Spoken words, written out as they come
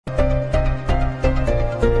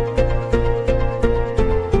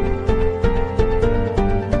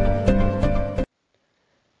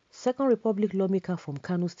Second Republic lawmaker from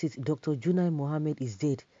Kano State, Dr. Junai Mohammed, is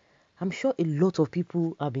dead. I'm sure a lot of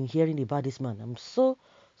people have been hearing about this man. I'm so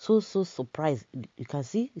surprised. You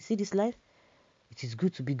see this life? It is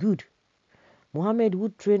good to be good. Mohammed, who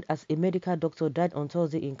trained as a medical doctor, died on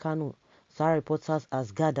Thursday in Kano, Sahara reporters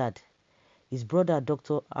has gathered. His brother,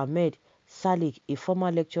 Dr. Ahmed Salik, a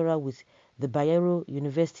former lecturer with the Bayero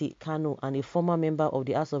University, Kano, and a former member of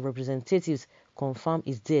the House of Representatives, confirmed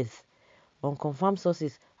his death. Unconfirmed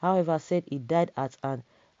sources, however, said he died at an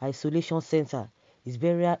isolation center. His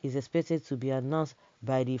burial is expected to be announced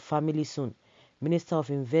by the family soon. Minister of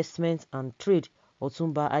Investment and Trade,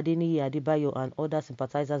 Otumba Adeniyi Adebayo, and other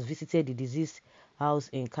sympathizers visited the deceased house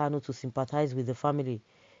in Kano to sympathize with the family.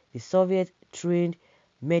 The Soviet-trained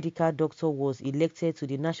medical doctor was elected to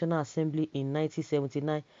the National Assembly in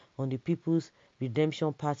 1979 on the People's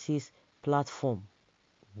Redemption Party's platform.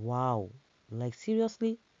 Wow, like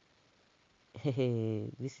seriously?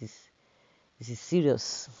 This is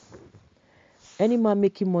serious. Any man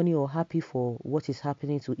making money or happy for what is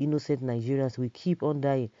happening to innocent Nigerians will keep on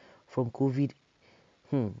dying from COVID.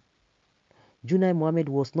 Junai Mohammed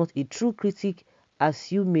was not a true critic,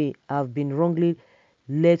 as you may have been wrongly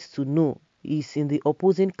led to know. He is in the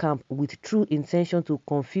opposing camp with true intention to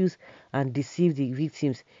confuse and deceive the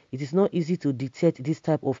victims. It is not easy to detect this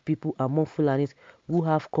type of people among Fulanis who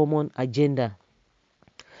have common agenda.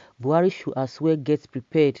 Buhari should as well get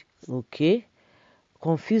prepared, okay?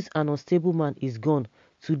 Confused and unstable man is gone.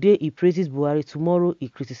 Today he praises Buhari, tomorrow he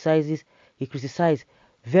criticizes.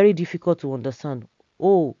 Very difficult to understand.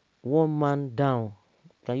 Oh, one man down.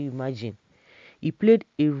 Can you imagine? He played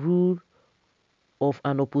a role of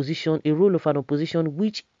an opposition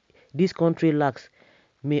which this country lacks.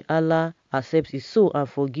 May Allah accept his soul and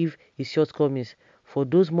forgive his shortcomings. For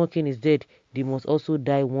those mocking his death, they must also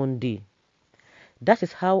die one day. That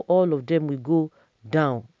is how all of them will go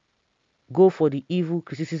down. Go for the evil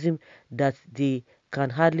criticism that they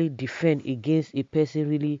can hardly defend against a person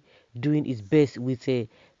really doing his best with a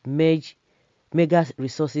mega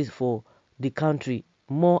resources for the country.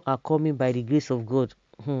 More are coming by the grace of God.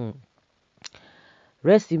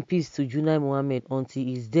 Rest in peace to Junai Mohammed. Until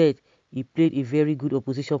his death, he played a very good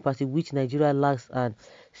opposition party which Nigeria lacks and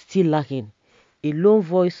still lacking. A lone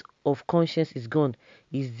voice of conscience is gone.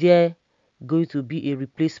 Is there going to be a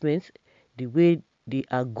replacement? The way they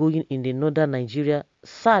are going in the northern Nigeria,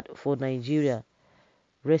 sad for Nigeria.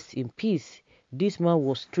 Rest in peace. This man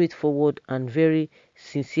was straightforward and very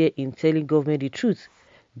sincere in telling government the truth.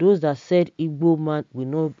 Those that said Igbo man will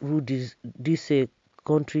not rule this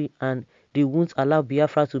country and they won't allow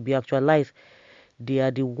Biafra to be actualized, they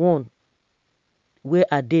are the one. Where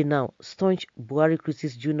are they now? Staunch Buhari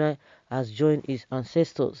critic Junai has joined his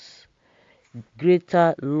ancestors.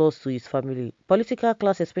 Greater loss to his family. Political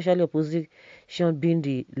class, especially opposition being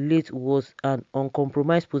the late, was an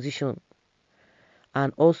uncompromised position,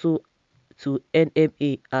 and also to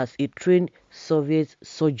NMA as a trained Soviet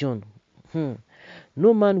surgeon.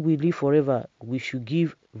 No man will live forever. We should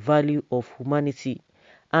give value of humanity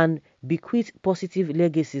and bequeath positive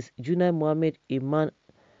legacies. Junai Mohammed, a man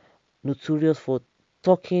notorious for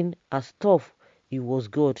talking as tough he was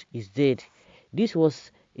God, is dead. This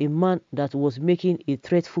was a man that was making a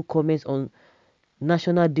threatful comment on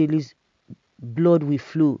national dailies. Blood will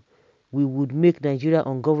flow. We would make Nigeria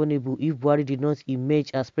ungovernable if Buhari did not emerge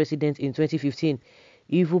as president in 2015.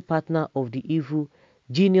 Evil partner of the evil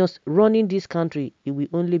genius running this country. It will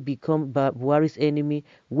only become Buhari's enemy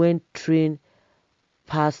when train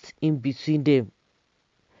passed in between them.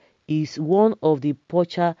 He is one of the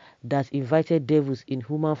poacher that invited devils in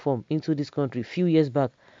human form into this country few years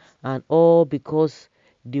back, and all because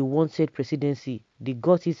they wanted presidency. They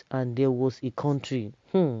got it and there was a country.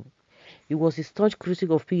 He was a staunch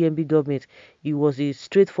critic of PMB government. He was a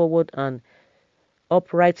straightforward and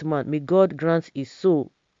upright man. May God grant his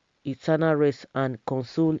soul eternal rest and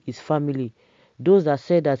console his family. Those that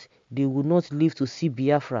said that they would not live to see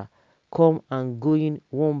Biafra come and going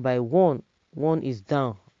one by one, one is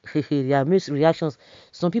down. There are mixed reactions.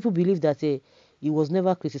 Some people believe that he was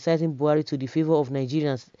never criticizing Buhari to the favor of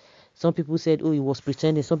Nigerians. Some people said, oh, he was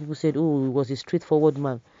pretending. Some people said, oh, he was a straightforward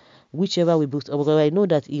man. Whichever we booked, because I know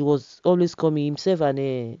that he was always coming himself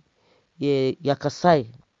and Yakasai.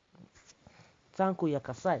 Tanko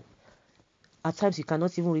Yakasai. At times you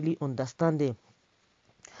cannot even really understand them.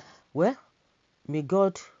 Well, may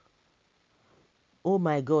God, oh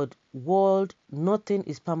my God, world, nothing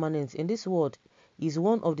is permanent. In this world, is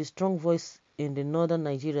one of the strong voice in the northern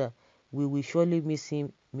Nigeria. We will surely miss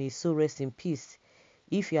him. May so rest in peace.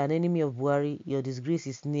 If you are an enemy of Buhari, your disgrace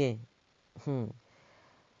is near.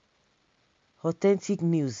 Authentic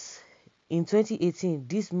news. In 2018,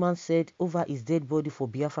 this man said over his dead body for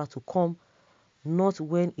Biafra to come, not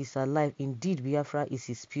when he's alive. Indeed, Biafra is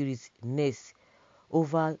his spirit's nest.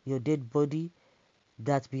 Over your dead body,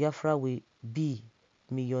 that Biafra will be.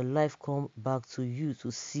 May your life come back to you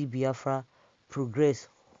to see Biafra progress.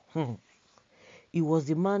 He was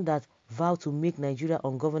the man that vowed to make Nigeria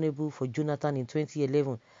ungovernable for Jonathan in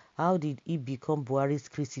 2011. How did he become Buhari's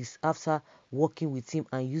critic after working with him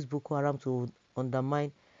and use Boko Haram to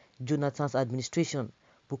undermine Jonathan's administration?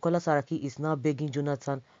 Bukola Saraki is now begging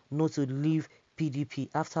Jonathan not to leave PDP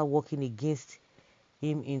after working against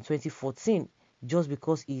him in 2014 just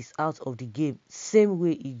because he is out of the game. Same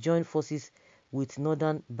way he joined forces with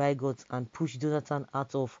Northern Bigots and pushed Jonathan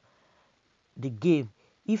out of the game.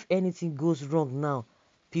 If anything goes wrong now,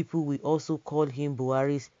 people will also call him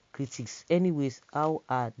Buhari's critics. Anyways, how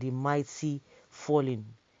are the mighty falling?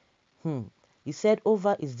 He said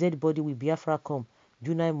over his dead body will Biafra come,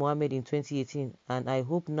 Junai Mohammed in 2018, and I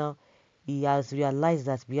hope now he has realized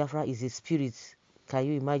that Biafra is a spirit. Can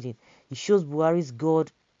you imagine? It shows Buhari's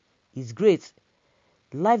God is great.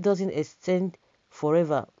 Life doesn't extend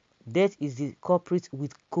forever. Death is the culprit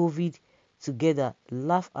with COVID together.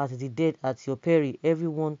 Laugh at the dead at your peril.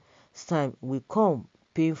 Everyone's time will come.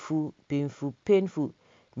 Painful, painful, painful.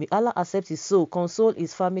 May Allah accept his soul, console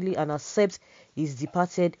his family, and accept his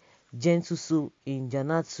departed gentle soul in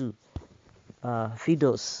Jannatu.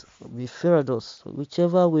 Fidos, Biferados,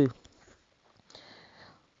 whichever way.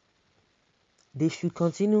 They should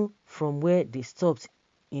continue from where they stopped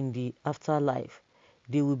in the afterlife.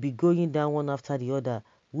 They will be going down one after the other.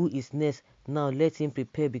 Who is next? Now let him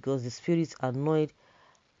prepare, because the spirits are annoyed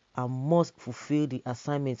and must fulfill the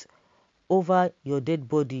assignment. Over your dead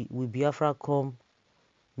body will Biafra come.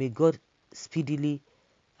 May God speedily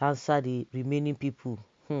answer the remaining people.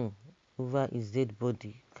 Over his dead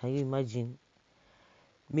body. Can you imagine?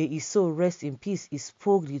 May his soul rest in peace. He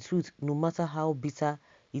spoke the truth, no matter how bitter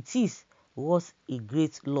it is. Was a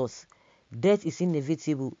great loss. Death is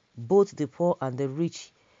inevitable. Both the poor and the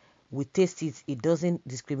rich will taste it. It doesn't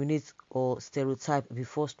discriminate or stereotype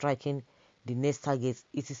before striking the next target.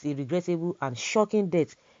 It is a regrettable and shocking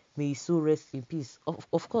death. May his soul rest in peace.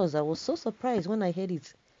 Of course, I was so surprised when I heard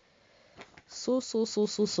it. So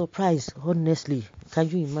surprised, honestly. Can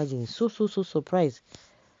you imagine? So surprised.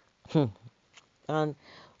 And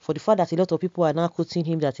for the fact that a lot of people are now quoting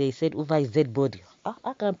him that he said over his dead body.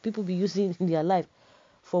 How can people be using in their life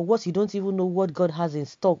for what you don't even know what God has in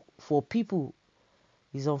stock for people?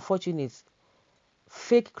 It's unfortunate.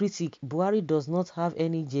 Fake critic. Buhari does not have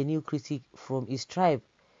any genuine critic from his tribe.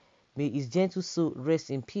 May his gentle soul rest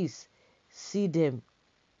in peace. See them.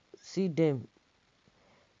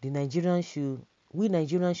 We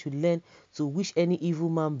Nigerians should learn to wish any evil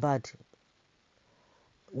man bad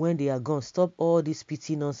when they are gone. Stop all this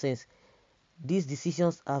pity nonsense. These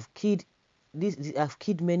decisions have killed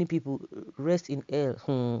many people. Rest in hell.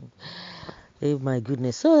 Oh my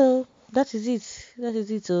goodness. So that is it. That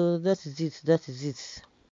is it.